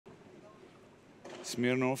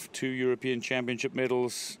Smirnov, 2 European Championship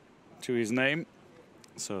medals to his name.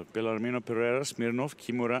 So Bellarmino, Pereira, Smirnov,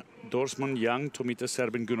 Kimura, Dorsman, Young, Tomita,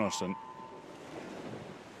 Serbin, Gunnarsson.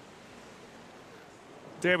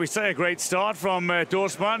 Dare we say a great start from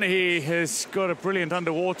Dorsman. He has got a brilliant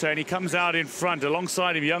underwater and he comes out in front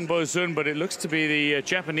alongside him, Young Bozun, but it looks to be the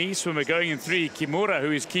Japanese swimmer going in 3, Kimura,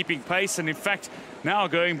 who is keeping pace and in fact now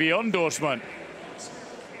going beyond Dorsman.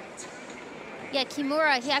 Yeah,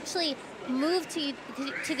 Kimura, he actually moved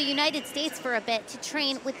to the United States for a bit to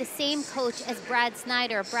train with the same coach as Brad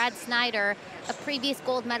Snyder. Brad Snyder, a previous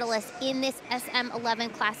gold medalist in this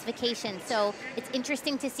SM11 classification. So it's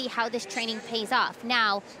interesting to see how this training pays off.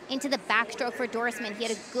 Now, into the backstroke for Dorsman. He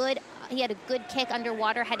had a good kick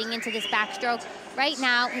underwater heading into this backstroke. Right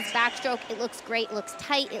now, his backstroke, it looks great, it looks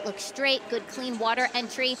tight, it looks straight, good clean water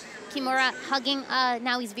entry. Kimura hugging,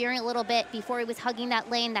 now he's veering a little bit. Before he was hugging that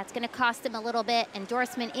lane, that's gonna cost him a little bit. And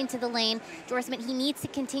Dorsman into the lane. Dorsman, he needs to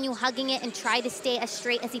continue hugging it and try to stay as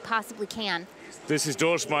straight as he possibly can. This is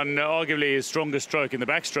Dorsman, arguably his strongest stroke in the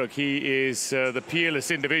backstroke. He is the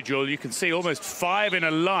peerless individual. You can see almost 5 in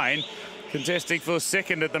a line, contesting for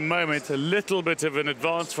second at the moment. A little bit of an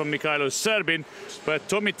advance from Mykhailo Serbin, but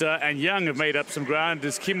Tomita and Young have made up some ground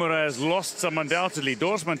as Kimura has lost some undoubtedly.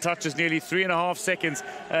 Dorsman touches nearly 3.5 seconds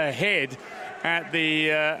ahead at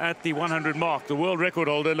the 100 mark. The world record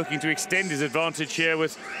holder looking to extend his advantage here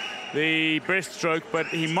with the breaststroke, but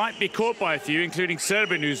he might be caught by a few, including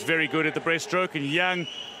Serbin, who's very good at the breaststroke, and Young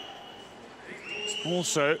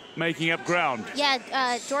also making up ground.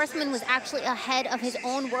 Yeah, Dorsman was actually ahead of his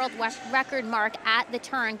own world record mark at the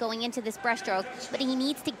turn going into this breaststroke, but he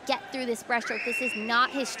needs to get through this breaststroke. This is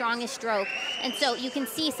not his strongest stroke. And so you can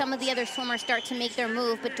see some of the other swimmers start to make their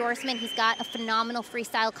move, but Dorsman, he's got a phenomenal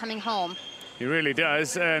freestyle coming home. He really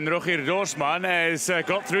does, and Rogier Dorsman has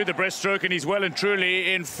got through the breaststroke and he's well and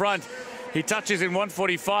truly in front. He touches in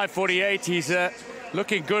 1:45.48. He's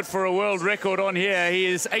looking good for a world record on here. He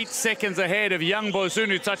is 8 seconds ahead of Young Bozun,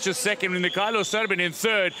 who touches second, and Mykhailo Serbin in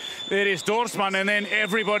third. There is Dorsman, and then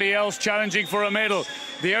everybody else challenging for a medal.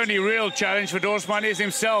 The only real challenge for Dorsman is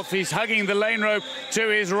himself. He's hugging the lane rope to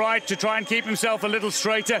his right to try and keep himself a little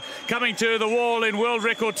straighter. Coming to the wall in world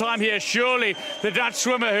record time here. Surely the Dutch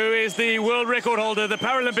swimmer, who is the world record holder, the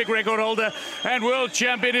Paralympic record holder, and world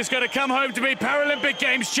champion, is going to come home to be Paralympic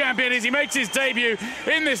Games champion as he makes his debut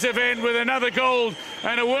in this event with another gold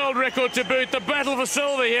and a world record to boot. The battle for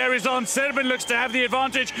silver here is on. Serbin looks to have the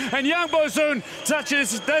advantage, and Young Bozun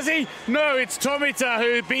touches, does he? No, it's Tomita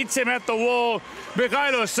who beats him at the wall.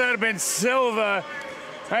 Mykhailo Serbin, silver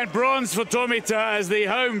and bronze for Tomita as the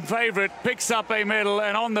home favorite picks up a medal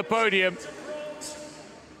and on the podium.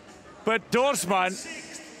 But Dorsman,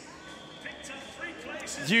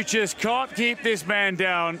 you just can't keep this man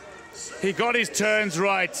down. He got his turns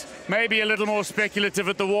right, maybe a little more speculative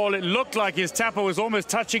at the wall. It looked like his tapper was almost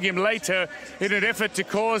touching him later in an effort to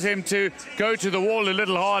cause him to go to the wall a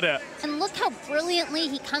little harder. And look how brilliantly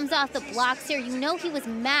he comes off the blocks here. You know he was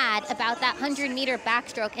mad about that 100-meter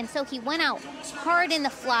backstroke, and so he went out hard in the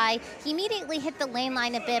fly. He immediately hit the lane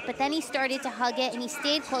line a bit, but then he started to hug it, and he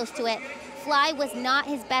stayed close to it. Fly was not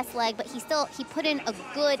his best leg, but he put in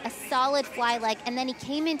a solid fly leg, and then he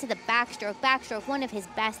came into the backstroke, one of his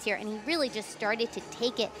best here, and he really just started to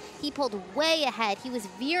take it. He pulled way ahead. He was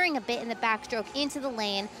veering a bit in the backstroke into the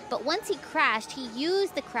lane, but once he crashed, he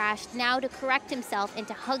used the crash now to correct himself and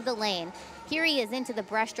to hug the lane. Here he is into the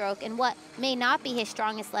breaststroke, and what may not be his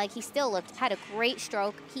strongest leg, he still had a great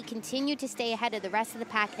stroke. He continued to stay ahead of the rest of the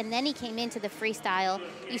pack, and then he came into the freestyle.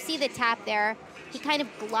 You see the tap there. He kind of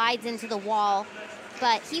glides into the wall,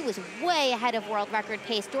 but he was way ahead of world record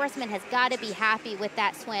pace. Dorsman has got to be happy with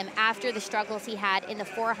that swim after the struggles he had in the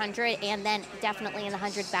 400 and then definitely in the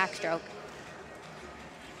 100 backstroke.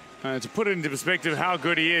 To put it into perspective how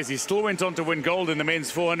good he is, he still went on to win gold in the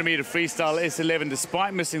men's 400-meter freestyle S11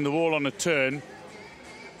 despite missing the wall on a turn,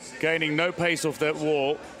 gaining no pace off that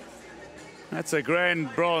wall. That's a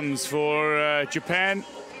grand bronze for Japan,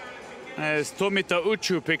 as Tomita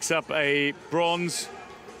Uchu picks up a bronze.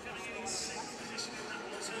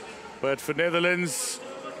 But for Netherlands,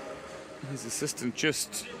 his assistant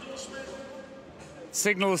just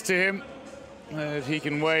signals to him that he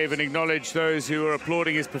can wave and acknowledge those who are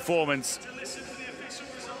applauding his performance.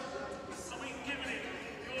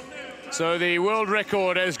 So the world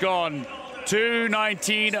record has gone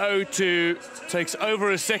 2:19.02, takes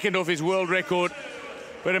over a second off his world record.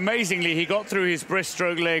 But amazingly, he got through his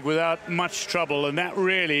breaststroke leg without much trouble, and that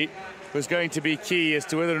really was going to be key as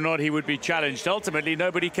to whether or not he would be challenged. Ultimately,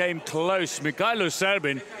 nobody came close. Mykhailo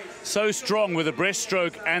Serbin, so strong with the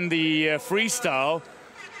breaststroke and the freestyle,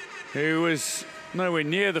 who was nowhere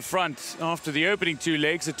near the front after the opening two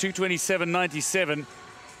legs, a 2:27.97.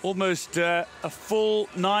 Almost a full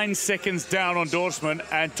 9 seconds down on Dorsman,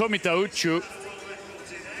 and Tomita Uchu,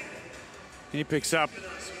 he picks up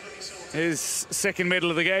his second medal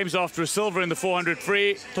of the games after a silver in the 400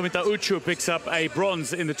 free. Tomita Uchu picks up a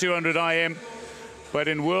bronze in the 200 IM, but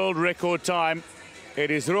in world record time, it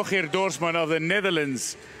is Rogier Dorsman of the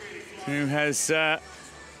Netherlands who has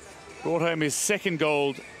brought home his second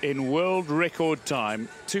gold in world record time,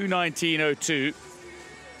 2:19.02.